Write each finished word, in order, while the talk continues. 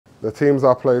The teams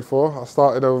I played for, I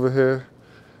started over here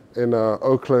in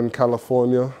Oakland,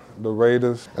 California, the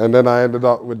Raiders. And then I ended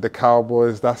up with the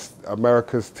Cowboys. That's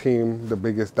America's team, the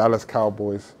biggest Dallas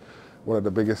Cowboys. One of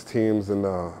the biggest teams in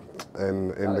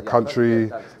the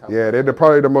country. Yeah, they're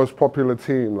probably the most popular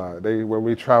team. Like when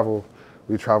we travel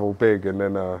big. And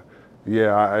then,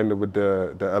 yeah, I ended with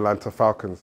the Atlanta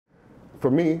Falcons.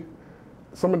 For me,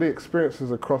 some of the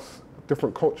experiences across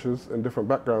different cultures and different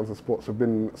backgrounds of sports have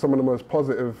been some of the most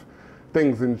positive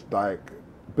things in like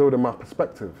building my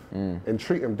perspective and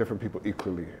treating different people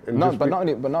equally. And but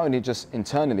not only just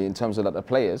internally in terms of like the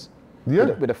players,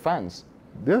 with the fans.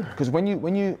 Yeah. Because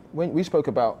when we spoke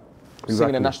about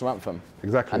singing the national anthem,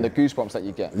 and the goosebumps that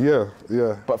you get. Yeah,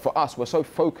 yeah. But for us, we're so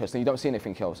focused and you don't see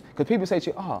anything else. Because people say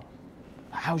to you,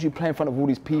 how do you play in front of all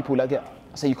these people? Like, I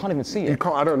say you can't even see it. You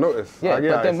can't. I don't notice. Yeah,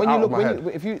 but then when you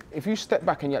look, if you step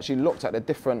back and you actually looked at the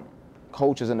different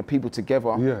cultures and the people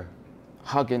together,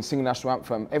 hugging, singing national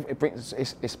anthem, it brings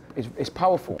it's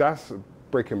powerful. That's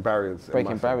breaking barriers.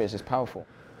 Breaking barriers is powerful.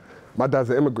 My dad's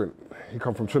an immigrant. He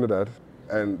come from Trinidad,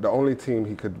 and the only team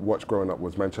he could watch growing up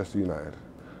was Manchester United.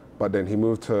 But then he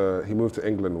moved to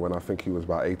England when I think he was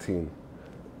about 18.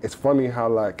 It's funny how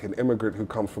like an immigrant who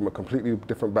comes from a completely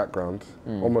different background,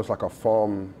 almost like a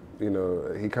farm, you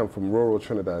know, he came from rural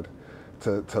Trinidad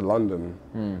to London.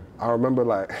 I remember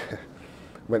like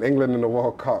when England in the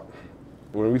World Cup,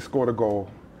 when we scored a goal,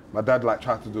 my dad like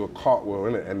tried to do a cartwheel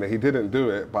in it, and he didn't do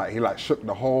it, but he like shook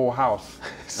the whole house.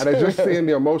 And I just seeing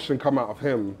the emotion come out of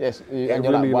him, it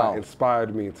really like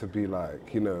inspired me to be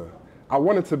like, you know, I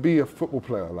wanted to be a football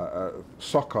player, like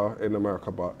soccer in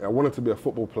America, but I wanted to be a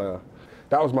football player.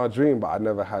 That was my dream, but I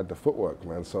never had the footwork,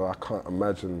 man. So I can't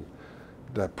imagine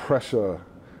the pressure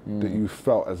that you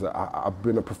felt as I've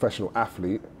been a professional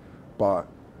athlete, but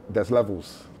there's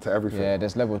levels to everything. Yeah,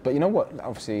 there's levels. But you know what?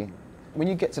 Obviously, when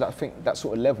you get to that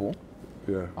sort of level,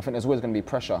 I think there's always going to be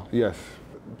pressure. Yes,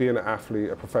 being an athlete,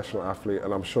 a professional athlete,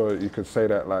 and I'm sure you could say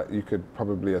that, like, you could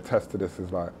probably attest to this,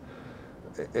 is like,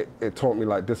 it taught me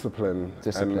like discipline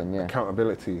and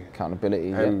accountability.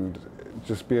 And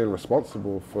just being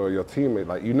responsible for your teammate.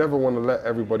 Like, you never want to let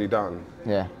everybody down.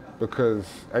 Yeah. Because,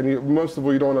 most of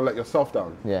all, you don't want to let yourself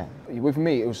down. Yeah. With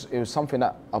me, it was something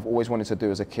that I've always wanted to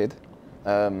do as a kid.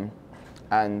 And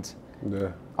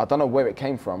I don't know where it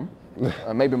came from.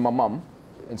 Maybe my mum,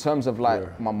 in terms of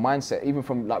like my mindset, even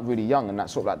from like really young, and that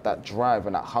sort of like that drive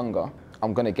and that hunger.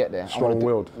 I'm gonna get there.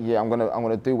 Strong-willed. Yeah, I'm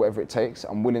gonna do whatever it takes.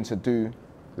 I'm willing to do.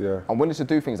 Yeah. I'm willing to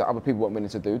do things that other people weren't willing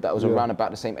to do. That was around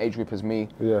about the same age group as me.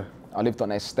 Yeah. I lived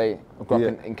on an estate. I grew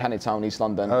up in Canning Town, East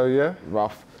London. Oh yeah.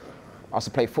 Rough. I used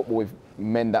to play football with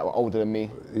men that were older than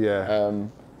me. Yeah.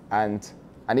 And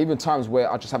even times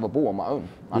where I just have a ball on my own.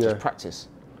 I just practice.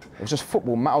 It was just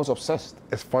football. I was obsessed.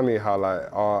 It's funny how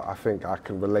like I think I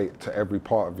can relate to every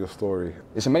part of your story.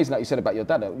 It's amazing, like you said about your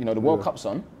dad. You know, the World Cup's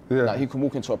on. Yeah. Like he can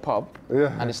walk into a pub.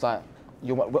 Yeah. And it's like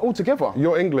we're all together.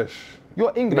 You're English.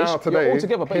 You're English. Now today, you're all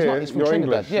together, but he's from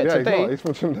Trinidad. English. Yeah, today he's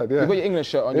from Trinidad. Yeah. You've got your English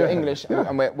shirt on. You're English,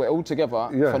 and we're all together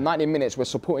for 90 minutes. We're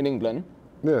supporting England.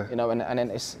 Yeah. You know, and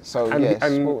then it's so.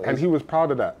 And he was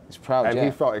proud of that. He's proud. And he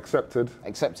felt accepted.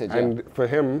 Accepted. And for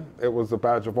him, it was a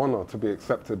badge of honor to be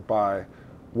accepted by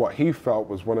what he felt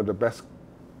was one of the best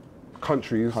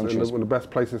countries. And one of the best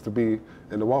places to be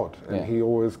in the world. And he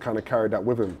always kind of carried that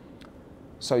with him.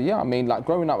 So yeah, I mean, like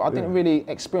growing up, I didn't really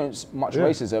experience much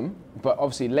racism, but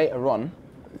obviously later on,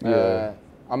 I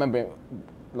remember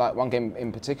like one game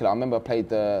in particular. I remember I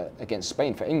played against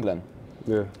Spain for England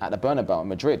at the Bernabeu in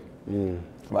Madrid.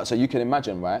 Right, so you can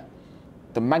imagine, right,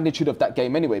 the magnitude of that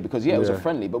game anyway, because it was a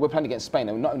friendly, but we're playing against Spain,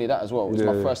 and not only that as well, it was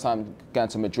my first time going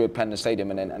to Madrid, playing in the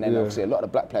stadium, and then obviously a lot of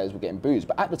the black players were getting boozed.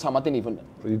 But at the time, I didn't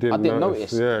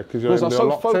notice. Yeah, because you're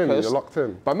so focused. You're locked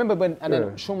in. But I remember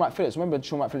then Sean Wright-Phillips. Remember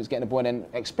Sean Wright-Phillips getting the ball, and then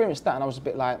experienced that, and I was a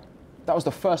bit like, that was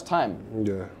the first time.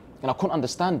 Yeah. And I couldn't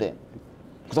understand it,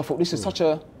 because I thought this is such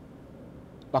a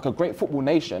great football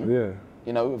nation. Yeah.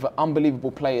 You know, with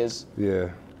unbelievable players. Yeah.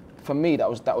 For me, that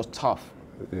was tough.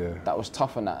 Yeah. That was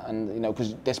tough on that, and you know,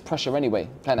 because there's pressure anyway,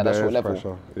 playing at that sort of level.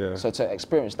 Pressure, yeah. So to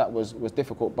experience that was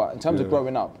difficult. But in terms of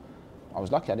growing up, I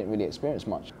was lucky. I didn't really experience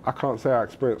much. I can't say I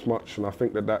experienced much, and I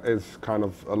think that is kind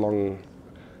of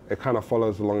it kind of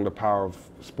follows along the power of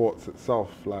sports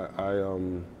itself. Like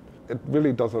it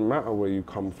really doesn't matter where you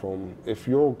come from. If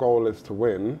your goal is to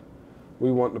win,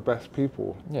 we want the best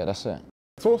people. Yeah, that's it.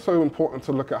 It's also important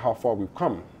to look at how far we've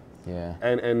come. Yeah.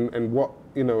 And what,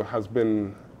 you know, has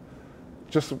been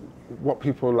just what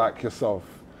people like yourself,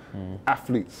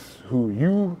 athletes who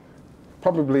you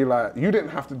probably like, you didn't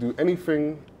have to do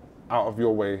anything out of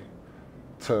your way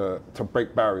to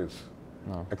break barriers,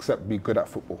 except be good at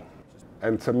football.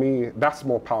 And to me, that's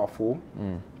more powerful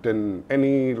than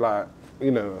any, like,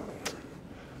 you know,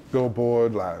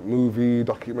 billboard, like movie,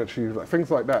 documentaries, like things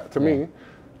like that. To me,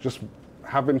 just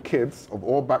having kids of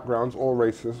all backgrounds, all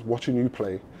races, watching you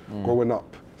play, growing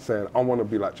up, saying, I want to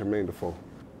be like Jermain Defoe.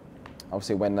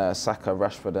 Obviously, when Saka,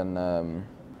 Rashford, and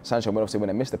Sancho, when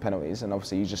they missed the penalties, and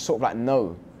obviously you just sort of like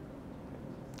know.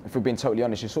 If we're being totally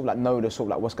honest, you sort of like know the sort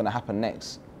of like what's going to happen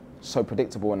next. So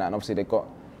predictable and that, and obviously they got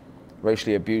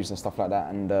racially abused and stuff like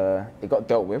that, and it got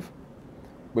dealt with,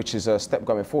 which is a step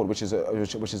going forward, which is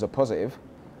a positive.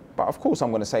 But of course,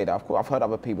 I'm going to say that. Of course, I've heard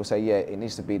other people say, yeah, it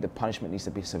needs to be, the punishment needs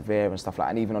to be severe and stuff like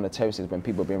that. And even on the terraces, when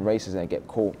people are being racist and they get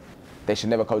caught, they should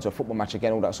never go to a football match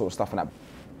again, all that sort of stuff. And that,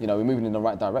 you know, we're moving in the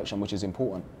right direction, which is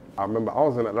important. I remember I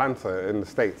was in Atlanta in the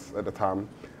States at the time.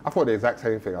 I thought the exact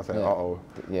same thing. I said, uh-oh,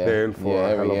 they're in for a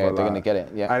hell of a lot. They're going to get it.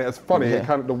 Yeah. And it's funny,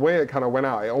 the way it kind of went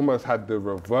out, it almost had the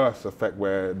reverse effect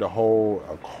where the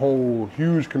whole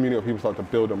huge community of people started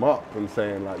to build them up and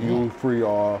saying, like, you three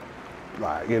are,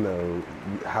 like, you know,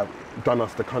 have done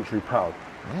us the country proud.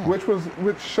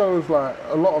 Which shows, like,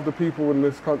 a lot of the people in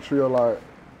this country are, like,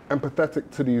 empathetic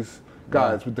to these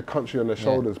guys with the country on their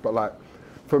shoulders. But, like,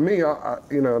 for me, I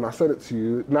you know, and I said it to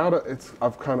you, now that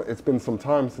it's been some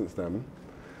time since then,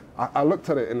 I looked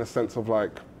at it in the sense of,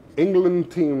 like, England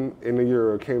team in the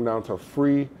Euro came down to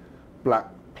 3 black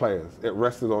players. It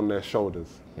rested on their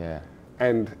shoulders. Yeah.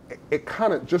 And it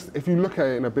kind of just, if you look at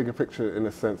it in a bigger picture, in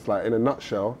a sense, like in a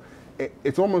nutshell,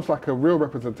 it's almost like a real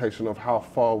representation of how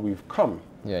far we've come.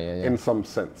 In some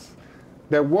sense.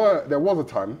 There was a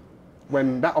time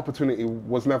when that opportunity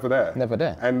was never there. Never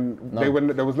there. And there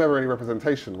was never any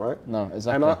representation, right? No,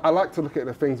 exactly. And I like to look at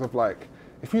the things of, like,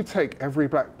 if you take every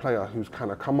black player who's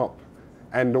kind of come up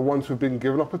and the ones who've been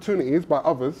given opportunities by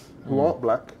others who aren't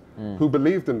black, who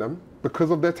believed in them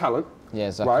because of their talent,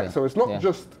 right? So it's not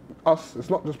just us, it's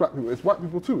not just black people, it's white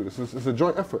people too. It's a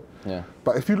joint effort. Yeah.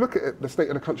 But if you look at the state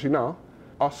of the country now,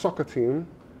 our soccer team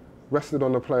rested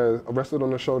on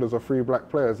the shoulders of 3 black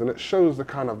players, and it shows the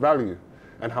kind of value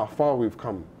and how far we've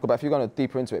come. But if you're going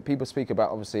deeper into it, people speak about,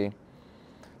 obviously,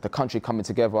 the country coming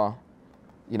together,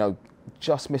 you know,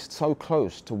 just missed so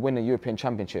close to win a European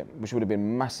Championship, which would have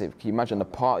been massive. Can you imagine the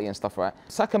party and stuff, right?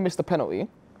 Saka missed the penalty.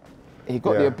 He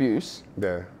got the abuse.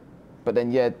 Yeah. But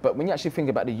then, but when you actually think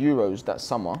about the Euros that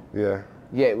summer,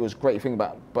 it was great to think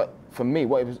about. But for me,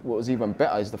 what was even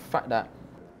better is the fact that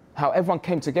how everyone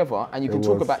came together, and you can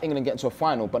talk about England getting to a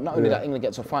final, but not only that England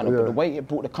gets to a final, but the way it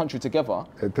brought the country together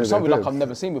was something like I've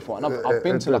never seen before. And I've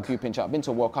been to like European Championship, I've been to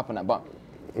a World Cup and that, but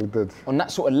on that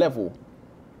sort of level,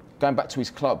 going back to his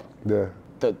club,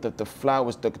 the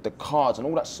flowers, the cards, and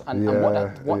all that,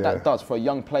 and what that does for a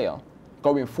young player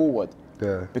going forward.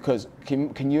 Yeah. Because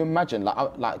can you imagine,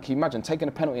 can you imagine taking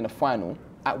a penalty in a final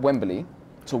at Wembley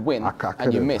to win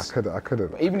and you missed? I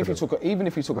couldn't. Even if you took a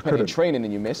penalty in training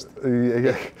and you missed.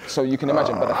 So you can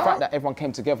imagine. But the fact that everyone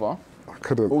came together,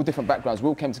 all different backgrounds, we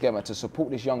all came together to support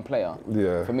this young player.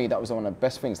 Yeah. For me, that was one of the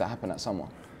best things that happened that summer.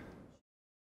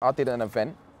 I did an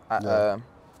event at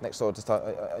next door, just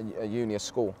a uni, a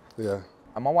school. Yeah.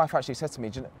 And my wife actually said to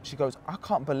me, she goes, I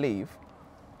can't believe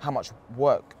how much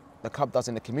work the club does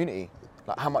in the community,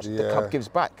 like how much the club gives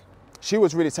back. She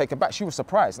was really taken back. She was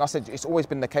surprised. And I said, it's always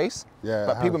been the case,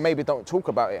 but people maybe don't talk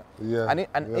about it. Yeah.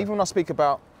 And even when I speak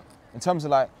about, in terms of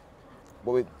like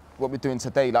what we're doing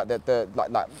today, like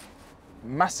like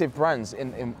massive brands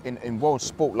in world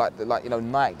sport, like you know,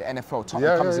 Nike, the NFL,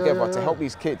 Tottenham coming together to help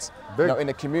these kids, you know, in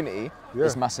the community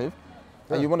is massive.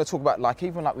 And you want to talk about, like,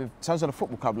 even like with in terms of the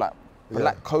football club, like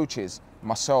black coaches,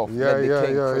 myself, Ledley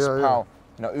King, Chris Powell,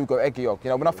 you know, Ugo Egiok.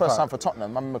 You know, when I first signed for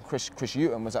Tottenham, I remember Chris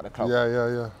Hughton was at the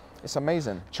club. It's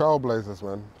amazing. Trailblazers,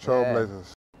 man.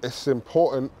 Trailblazers. It's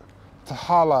important to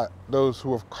highlight those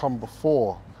who have come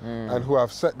before and who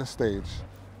have set the stage.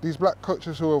 These black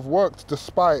coaches who have worked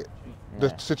despite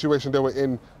the situation they were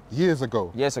in years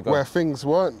ago. Where things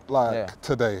weren't like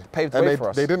today. Paved the way for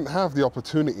us. They didn't have the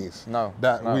opportunities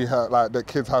that we have, like that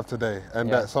kids have today, and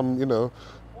that some, you know,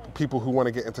 people who want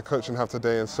to get into coaching have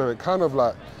today. And so it kind of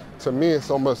like, to me,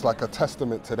 it's almost like a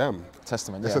testament to them.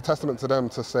 It's a testament to them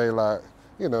to say, like,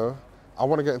 you know, I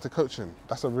want to get into coaching.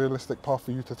 That's a realistic path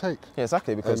for you to take. Yeah,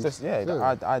 exactly. Because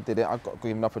I did it. I got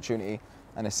given an opportunity,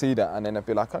 and they see that, and then they'd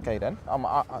be like, okay, then.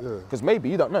 Because maybe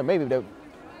you don't know. Maybe they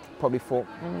probably thought,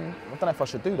 I don't know if I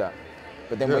should do that.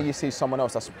 But then when you see someone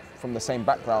else that's from the same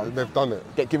background, they've done it,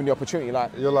 get given the opportunity,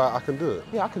 like you're like, I can do it.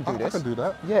 Yeah, I can do this. I can do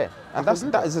that. Yeah, and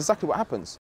that is exactly what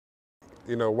happens.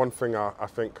 You know, one thing I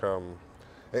think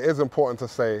it is important to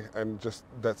say, and just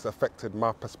that's affected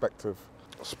my perspective.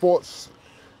 Sports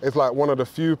is like one of the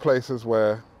few places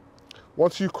where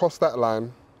once you cross that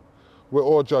line, we're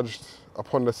all judged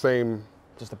upon the same...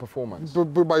 Just the performance.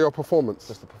 By your performance.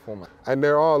 Just the performance. And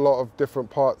there are a lot of different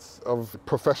parts of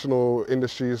professional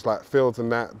industries like fields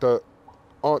and that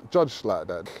aren't judged like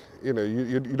that. You know,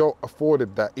 you don't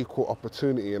afforded that equal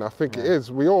opportunity. And I think it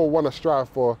is. We all want to strive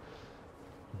for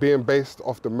being based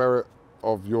off the merit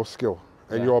of your skill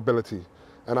and your ability.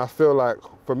 And I feel like,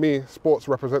 for me, sports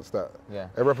represents that. Yeah.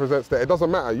 It represents that. It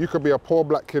doesn't matter. You could be a poor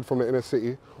black kid from the inner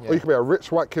city, or you could be a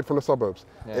rich white kid from the suburbs.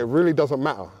 Yeah. It really doesn't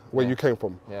matter where you came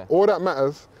from. Yeah. All that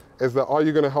matters is that, are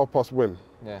you going to help us win?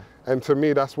 Yeah. And to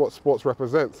me, that's what sports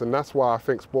represents. And that's why I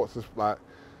think sports is like,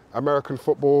 American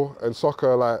football and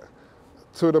soccer are like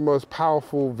two of the most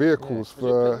powerful vehicles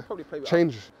for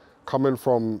change. Coming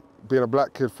from being a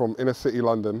black kid from inner city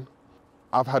London,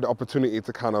 I've had the opportunity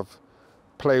to kind of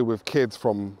play with kids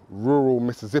from rural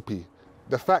Mississippi.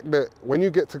 The fact that when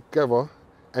you get together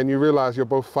and you realize you're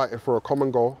both fighting for a common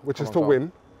goal, which is to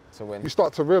win, you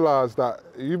start to realize that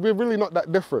we're really not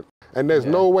that different. And there's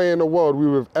no way in the world we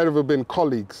would have ever been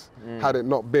colleagues had it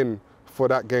not been for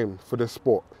that game, for this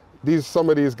sport.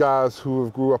 Some of these guys who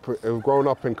have grown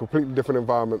up in completely different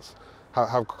environments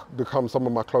have become some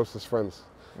of my closest friends.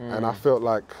 And I felt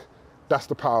like that's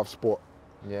the power of sport.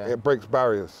 Yeah. It breaks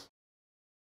barriers.